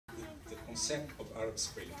concept of Arab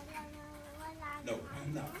Spring. No,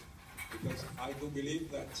 I'm not. Because I do believe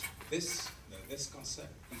that this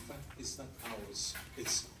concept, in fact, is not ours.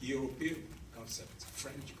 It's European concept,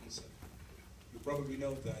 French concept. You probably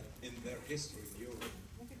know that in their history in Europe,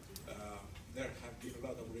 there have been a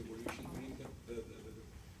lot of revolution during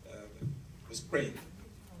the spring.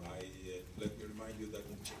 Let me remind you that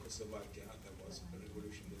in Czechoslovakia there was a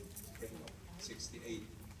revolution in the spring of '68.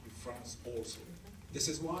 In France also. This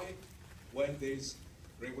is why when there is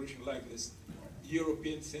revolution like this,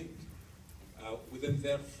 European think within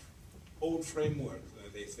their own framework,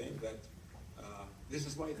 they think that this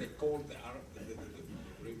is why they call the Arab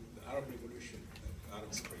Revolution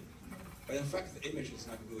Arab Spring. But in fact, the image is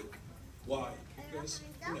not good. Why? Because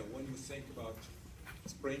when you think about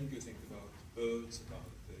spring, you think about birds, about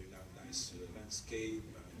nice landscape,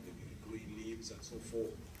 green leaves, and so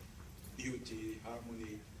forth, beauty,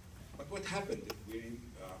 harmony. But what happened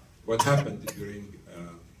during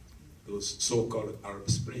those so-called Arab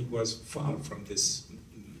Spring was far from this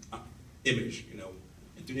image.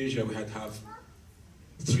 In Tunisia we had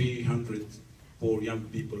 300 poor young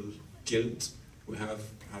people killed. We have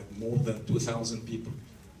had more than 2,000 people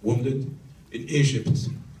wounded. In Egypt,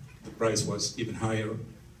 the price was even higher.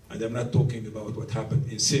 And I'm not talking about what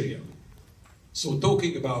happened in Syria. So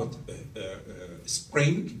talking about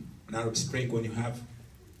spring, an Arab Spring, when you have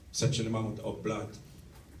such an amount of blood,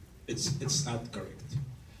 it's not correct.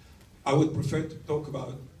 I would prefer to talk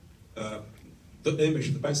about the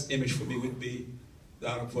image. The best image for me would be the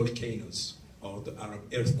Arab volcanoes or the Arab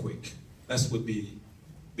earthquake. That would be,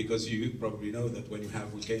 because you probably know that when you have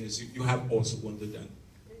volcanoes, you have also wounded and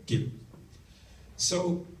killed.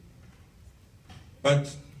 So,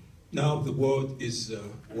 but now the word is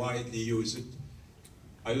widely used.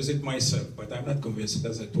 I use it myself, but I'm not convinced.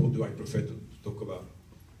 As I told you, I prefer to talk about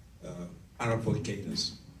Arab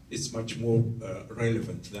volcanoes. It's much more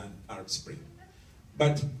relevant than Arab Spring.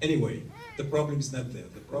 But anyway, the problem is not there.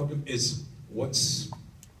 The problem is what's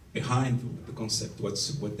behind the concept.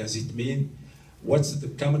 What does it mean? What's the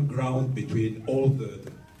common ground between all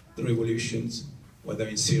the revolutions, whether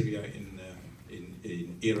in Syria, in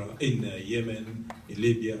Iraq, in Yemen, in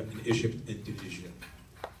Libya, in Egypt, and Tunisia?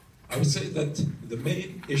 I would say that the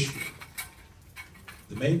main issue,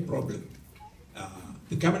 the main problem,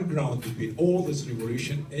 the common ground between all this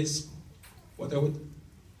revolution is what I would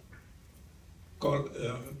call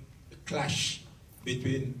a clash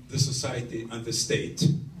between the society and the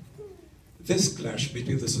state. This clash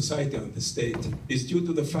between the society and the state is due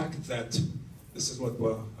to the fact that, this is what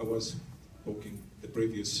I was talking the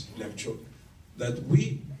previous lecture, that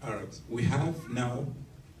we Arabs, we have now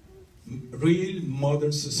real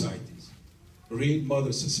modern societies. Real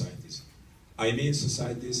modern societies. I mean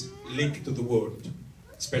societies linked to the world.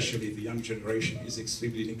 Especially the young generation is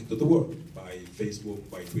extremely linked to the world by Facebook,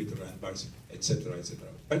 by Twitter, and by etc., etc.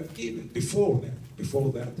 But even before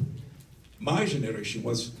that, my generation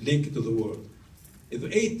was linked to the world. In the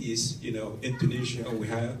 80s, in Tunisia, we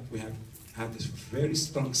have had this very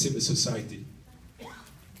strong civil society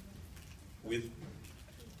with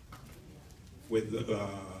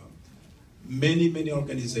many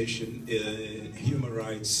organizations, human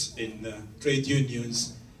rights, in trade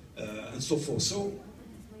unions, and so forth. So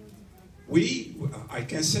I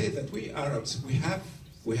can say that we Arabs, we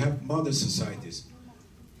have modern societies,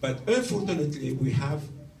 but unfortunately we have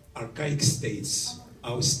archaic states.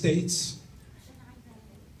 Our states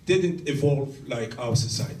didn't evolve like our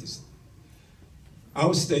societies.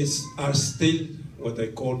 Our states are still what I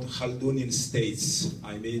call Khaldunian states.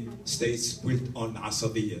 I mean states built on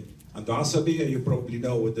Asabiyya. And the Asabiyya, you probably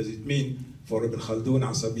know what does it mean. For Ibn Khaldun,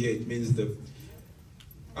 Asabiyya, it means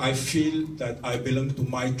I feel that I belong to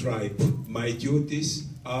my tribe. My duties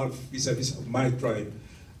are vis-a-vis of my tribe.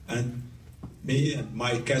 And me and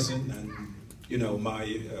my cousin and,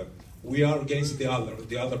 we are against the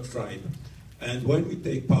other tribe. And when we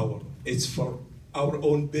take power, it's for our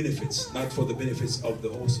own benefits, not for the benefits of the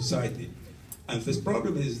whole society. And this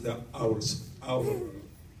problem is that our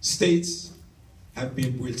states have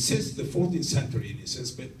been built since the 14th century,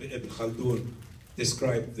 since Ibn Khaldun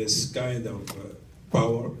described this kind of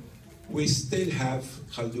power. We still have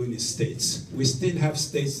Khalduni states. We still have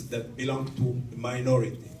states that belong to a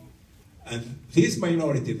minority. And these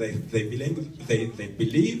minority, they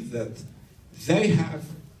believe that they have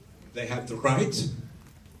the right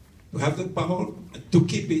to have the power and to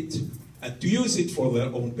keep it and to use it for their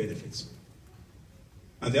own benefits.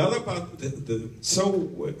 And the other part,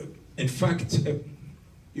 in fact,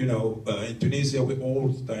 in Tunisia, we all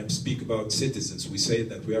the time speak about citizens. We say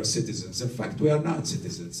that we are citizens. In fact, we are not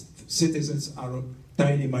citizens. Citizens are a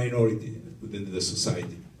tiny minority within the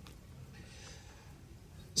society.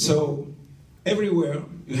 So everywhere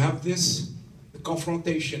you have this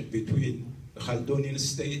confrontation between the Khaldunian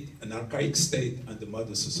state, an archaic state, and the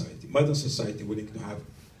modern society. Modern society willing to have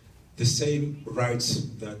the same rights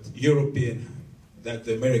that European, that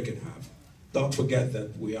the American have. Don't forget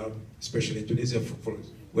that we are, especially in Tunisia,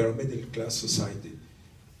 we're a middle-class society.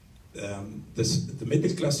 The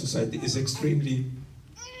middle-class society is extremely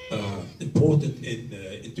important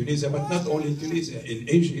in Tunisia, but not only in Tunisia, in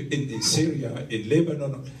Egypt, in Syria, in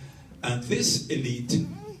Lebanon. And this elite,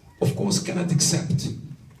 of course, cannot accept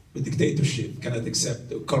the dictatorship, cannot accept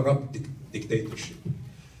the corrupt dictatorship.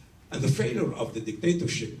 And the failure of the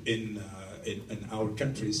dictatorship in our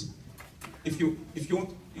countries, if you want,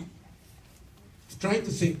 try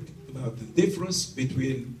to think about the difference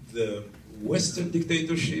between the Western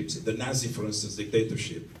dictatorships, the Nazi, for instance,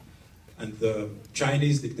 dictatorship, and the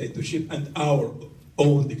Chinese dictatorship, and our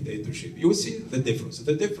own dictatorship. You will see the difference.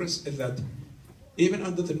 The difference is that even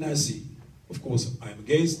under the Nazi, of course, I'm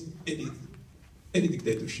against any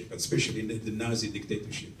dictatorship, especially the Nazi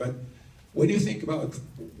dictatorship. But when you think about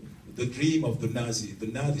the dream of the Nazi,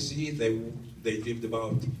 they dreamed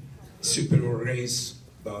about superior race,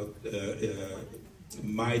 about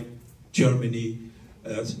might Germany.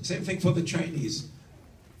 Same thing for the Chinese.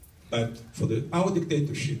 But for our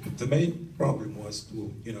dictatorship, the main problem was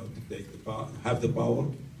to, to take the power, have the power,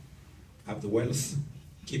 have the wealth,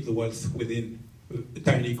 keep the wealth within a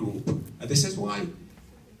tiny group. And this is why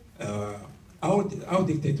our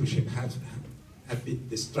dictatorship have been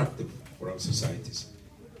destructive for our societies.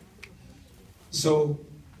 So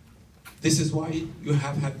this is why you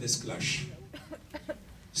have had this clash.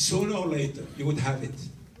 Sooner or later, you would have it.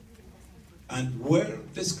 And where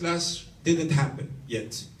this clash didn't happen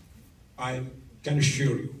yet, I can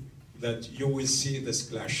assure you that you will see this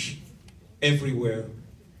clash everywhere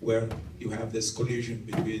where you have this collision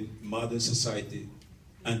between modern society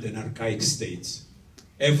and an archaic state.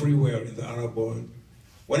 Everywhere in the Arab world.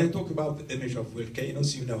 When I talk about the image of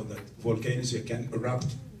volcanoes, you know that volcanoes can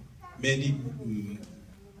erupt many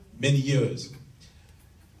years.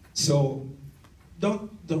 So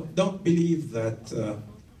don't believe that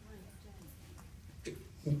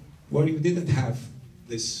where you didn't have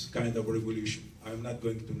this kind of revolution. I'm not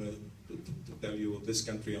going to tell you this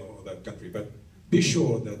country or that country, but be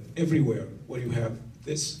sure that everywhere where you have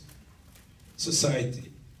this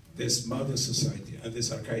society, this modern society, and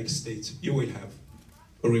this archaic state, you will have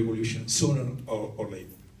a revolution sooner or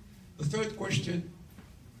later. The third question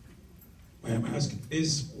I am asking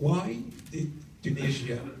is, why did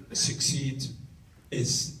Tunisia succeed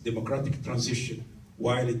its democratic transition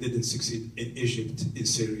while it didn't succeed in Egypt, in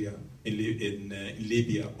Syria, in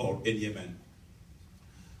Libya, or in Yemen?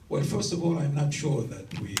 Well, first of all, I'm not sure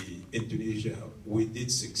that in Tunisia, we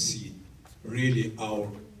did succeed really our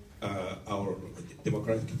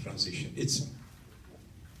democratic transition. It's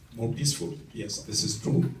more peaceful, yes, this is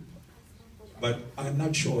true, but I'm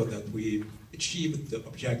not sure that we achieved the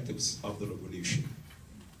objectives of the revolution.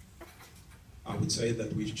 I would say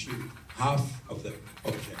that we achieved half of the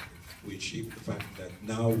objective. We achieved the fact that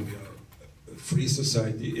now we are a free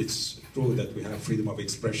society. It's true that we have freedom of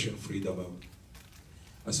expression, freedom of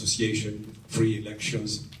association, free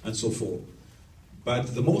elections, and so forth.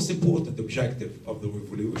 But the most important objective of the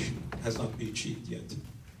revolution has not been achieved yet.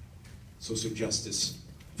 Social justice,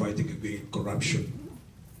 fighting against corruption.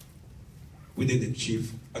 We didn't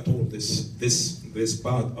achieve at all this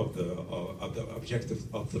part of the objective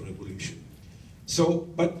of the revolution. So,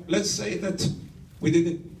 but let's say that we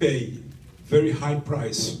didn't pay very high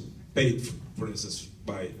price paid, for instance,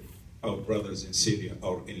 by our brothers in Syria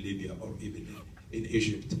or in Libya or even in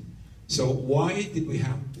Egypt. So why did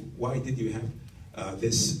you have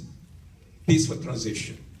this peaceful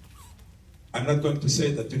transition? I'm not going to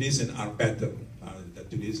say that Tunisians are better, that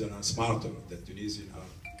Tunisians are smarter, that Tunisians are,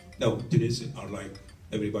 no, Tunisians are like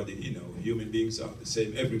everybody, human beings are the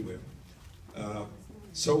same everywhere.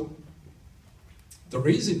 So the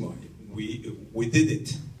reason why we did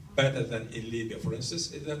it better than in Libya, for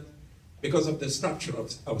instance, is that because of the structure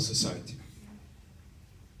of our society.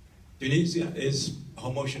 Tunisia is a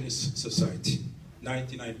homogeneous society.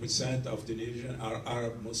 99% of Tunisians are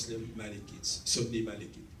Arab, Muslim, Malikites, Sunni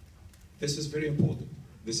Maliki. This is very important.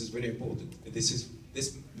 This is very important.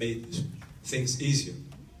 This made things easier.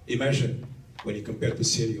 Imagine when you compare to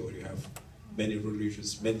Syria, where you have many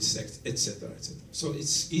religions, many sects, etc., etc. So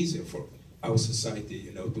it's easier for our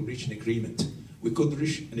society, to reach an agreement. We could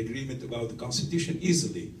reach an agreement about the constitution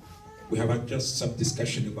easily. We have had just some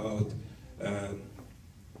discussion about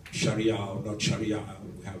Sharia or not Sharia.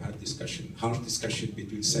 We have had hard discussion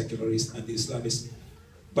between secularists and Islamists,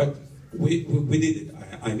 but we did it.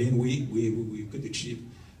 I mean, we could achieve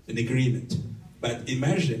an agreement. But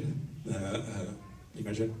imagine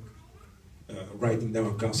writing down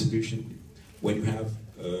a constitution when you have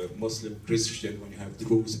Muslim, Christian, when you have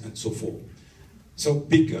Druze, and so forth. So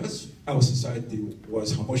because our society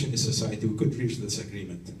was a homogeneous society, we could reach this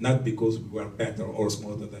agreement, not because we were better or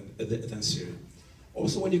smarter than Syria.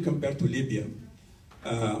 Also, when you compare to Libya,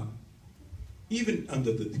 even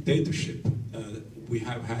under the dictatorship, we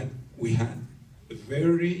had a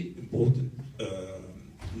very important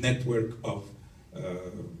network of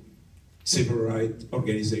civil rights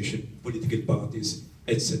organizations, political parties,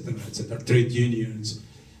 etc., trade unions.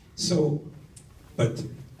 So, but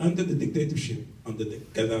under the dictatorship, under the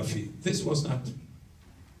Gaddafi, this was not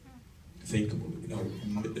thinkable. You know,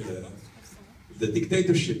 the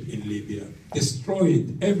dictatorship in Libya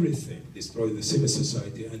destroyed everything, destroyed the civil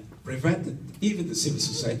society, and prevented even the civil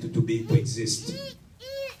society to exist.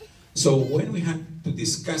 So when we had to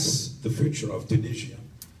discuss the future of Tunisia,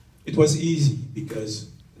 it was easy because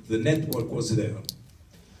the network was there.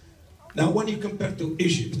 Now, when you compare to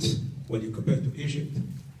Egypt,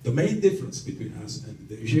 the main difference between us and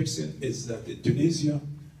the Egyptian is that in Tunisia,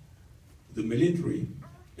 the military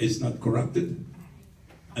is not corrupted,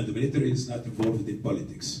 and the military is not involved in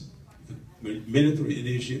politics. The military in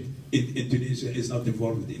Egypt, in Tunisia, is not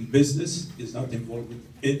involved in business, is not involved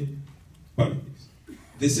in politics.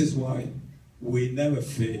 This is why we never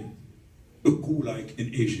fail a coup like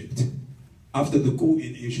in Egypt. After the coup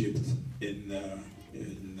in Egypt in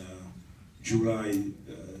July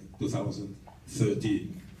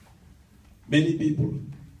 2013, many people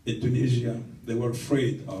in Tunisia, they were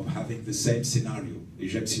afraid of having the same scenario,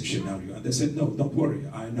 Egyptian scenario, and they said, no, don't worry,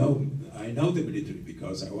 I know the military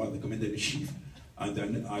because I was the commander-in-chief, and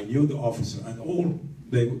then I knew the officer, and all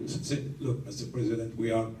they said, look, Mr. President,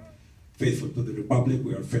 we are faithful to the Republic,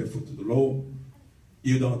 we are faithful to the law,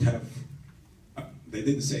 you don't have, they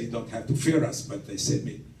didn't say you don't have to fear us, but they said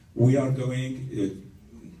me, we are going,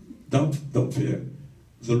 don't fear,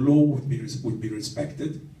 the law would be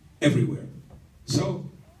respected everywhere. So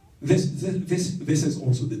this is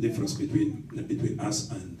also the difference between us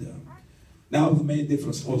and now the main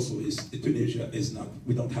difference also is Tunisia is not,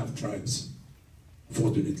 we don't have tribes.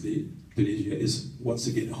 Fortunately, Tunisia is once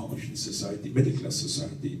again a homogeneous society, middle class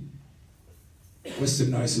society,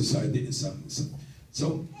 westernized society in some.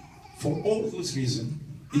 So for all those reasons,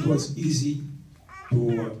 it was easy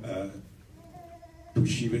to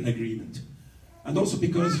achieve an agreement. And also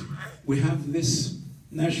because we have this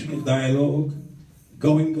national dialogue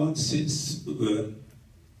going on since,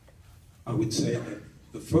 I would say,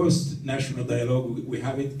 the first national dialogue, we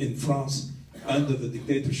have it in France under the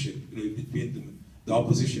dictatorship between the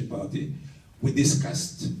opposition party. We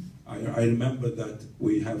discussed, I remember that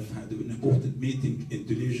we have had an important meeting in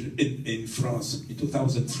Tunisia, in France in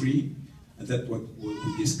 2003, and that's what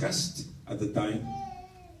we discussed at the time.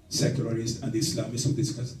 Secularists and Islamists who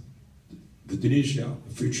discussed the Tunisia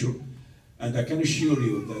future. And I can assure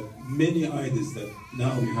you that many ideas that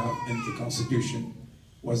now we have in the constitution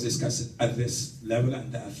was discussed at this level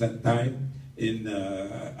and at that time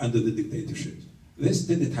under the dictatorship. This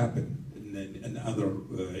didn't happen in other,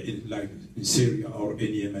 like in Syria or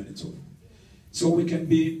in Yemen and so on. So we can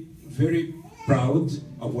be very proud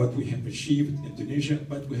of what we have achieved in Tunisia,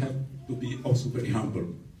 but we have to be also very humble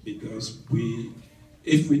because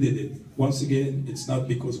if we did it, once again, it's not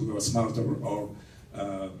because we were smarter or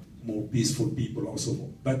more peaceful people also,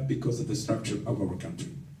 but because of the structure of our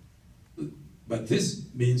country. But this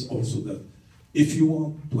means also that if you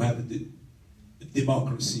want to have a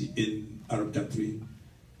democracy in Arab country,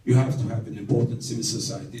 you have to have an important civil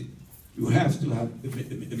society. You have to have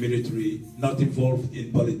a military not involved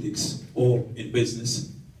in politics or in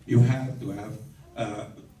business. You have to have,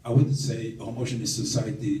 I wouldn't say a homogeneous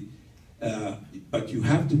society, but you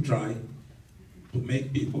have to try to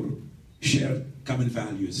make people share common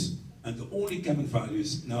values. And the only common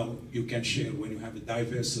values now you can share when you have a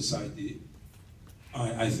diverse society,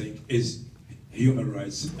 I think, is human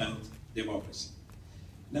rights and democracy.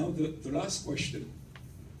 Now the last question,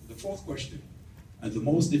 the fourth question, and the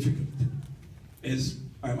most difficult, is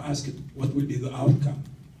I'm asking what will be the outcome?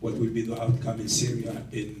 What will be the outcome in Syria,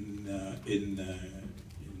 in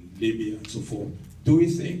Libya, and so forth? Do we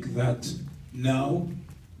think that now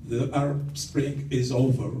the Arab Spring is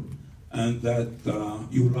over and that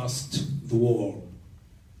you lost the war?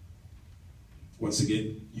 Once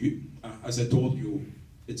again, as I told you,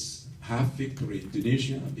 it's half victory in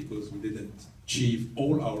Tunisia because we didn't achieve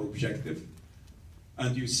all our objectives.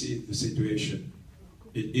 And you see the situation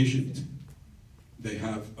in Egypt. They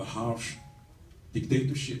have a harsh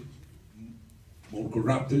dictatorship, more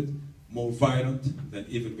corrupted, more violent than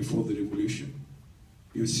even before the revolution.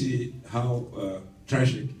 You see how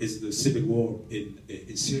tragic is the civil war in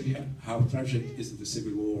Syria, how tragic is the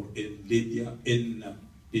civil war in Libya, in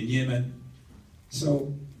Yemen.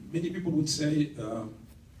 So many people would say,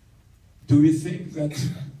 do you think that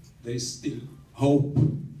there is still hope?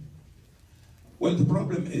 Well, the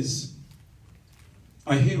problem is,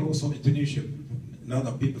 I hear also in Tunisia, a lot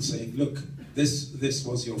of people saying, look, this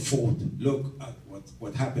was your fault. Look at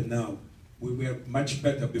what happened now. We were much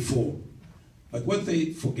better before. But what they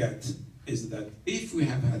forget is that if we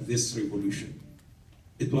have had this revolution,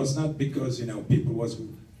 it was not because people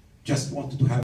just wanted to have